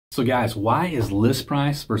So guys, why is list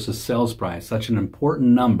price versus sales price such an important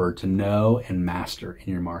number to know and master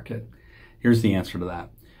in your market? Here's the answer to that.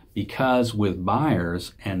 Because with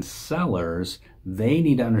buyers and sellers, they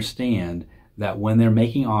need to understand that when they're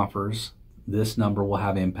making offers, this number will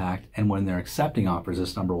have impact, and when they're accepting offers,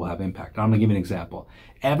 this number will have impact. I'm gonna give you an example.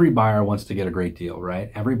 Every buyer wants to get a great deal,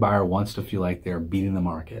 right? Every buyer wants to feel like they're beating the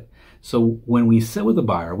market. So when we sit with a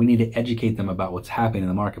buyer, we need to educate them about what's happening in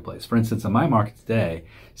the marketplace. For instance, in my market today,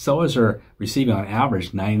 sellers are receiving on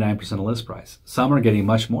average 99% of list price. Some are getting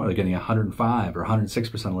much more. They're getting 105 or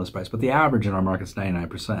 106% of list price, but the average in our market is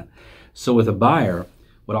 99%. So with a buyer,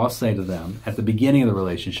 what I'll say to them at the beginning of the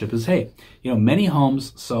relationship is, hey, many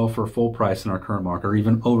homes sell for full price in our current market or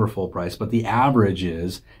even over full price, but the average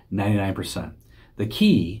is 99%. The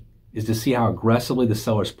key is to see how aggressively the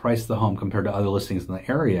sellers price the home compared to other listings in the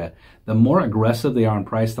area. The more aggressive they are in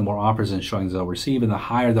price, the more offers and showings they'll receive, and the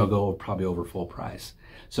higher they'll go probably over full price.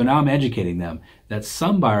 So now I'm educating them that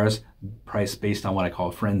some buyers price based on what I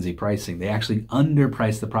call frenzy pricing. They actually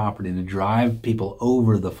underprice the property to drive people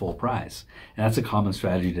over the full price. And that's a common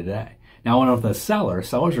strategy today. Now, I went with the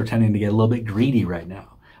sellers are tending to get a little bit greedy right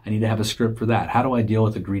now. I need to have a script for that. How do I deal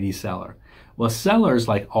with a greedy seller? Well, sellers,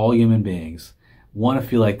 like all human beings, want to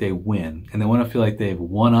feel like they win, and they want to feel like they've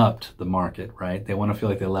one-upped the market, right? They want to feel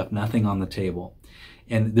like they left nothing on the table.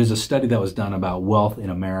 And there's a study that was done about wealth in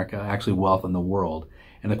America, actually wealth in the world.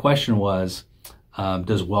 And the question was,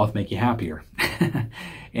 does wealth make you happier?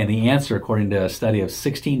 And the answer, according to a study of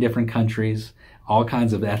 16 different countries, all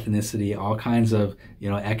kinds of ethnicity, all kinds of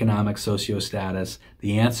economic socio-status,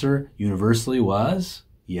 the answer universally was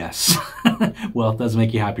yes. Wealth does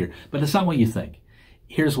make you happier. But it's not what you think.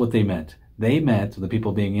 Here's what they meant. They meant, the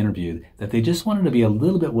people being interviewed, that they just wanted to be a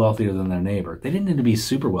little bit wealthier than their neighbor. They didn't need to be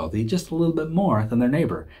super wealthy, just a little bit more than their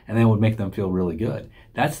neighbor, and that would make them feel really good.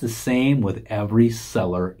 That's the same with every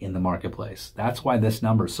seller in the marketplace. That's why this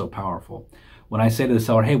number is so powerful. When I say to the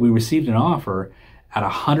seller, hey, we received an offer at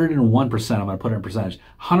 101%, I'm going to put it in percentage,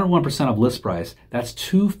 101% of list price, that's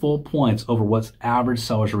 2 full points over what average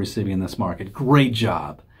sellers are receiving in this market. Great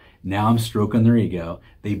job. Now I'm stroking their ego.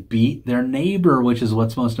 They beat their neighbor, which is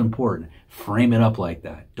what's most important. Frame it up like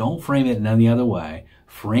that. Don't frame it in any other way.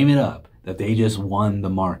 Frame it up that they just won the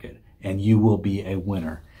market, and you will be a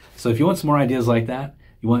winner. So if you want some more ideas like that,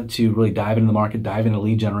 you want to really dive into the market, dive into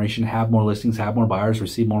lead generation, have more listings, have more buyers,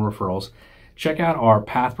 receive more referrals, check out our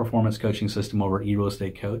Path Performance Coaching System over at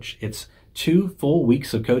eRealEstateCoach. It's 2 full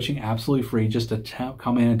weeks of coaching, absolutely free, just to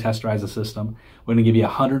come in and test drive the system. We're going to give you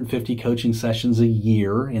 150 coaching sessions a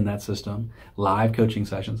year in that system, live coaching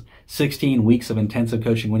sessions, 16 weeks of intensive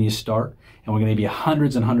coaching when you start, and we're going to give you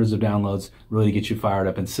hundreds and hundreds of downloads really to get you fired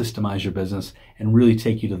up and systemize your business and really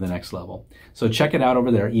take you to the next level. So check it out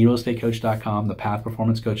over there, eRealEstateCoach.com, the Path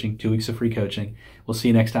Performance Coaching, 2 weeks of free coaching. We'll see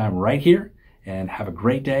you next time right here, and have a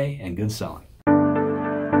great day and good selling.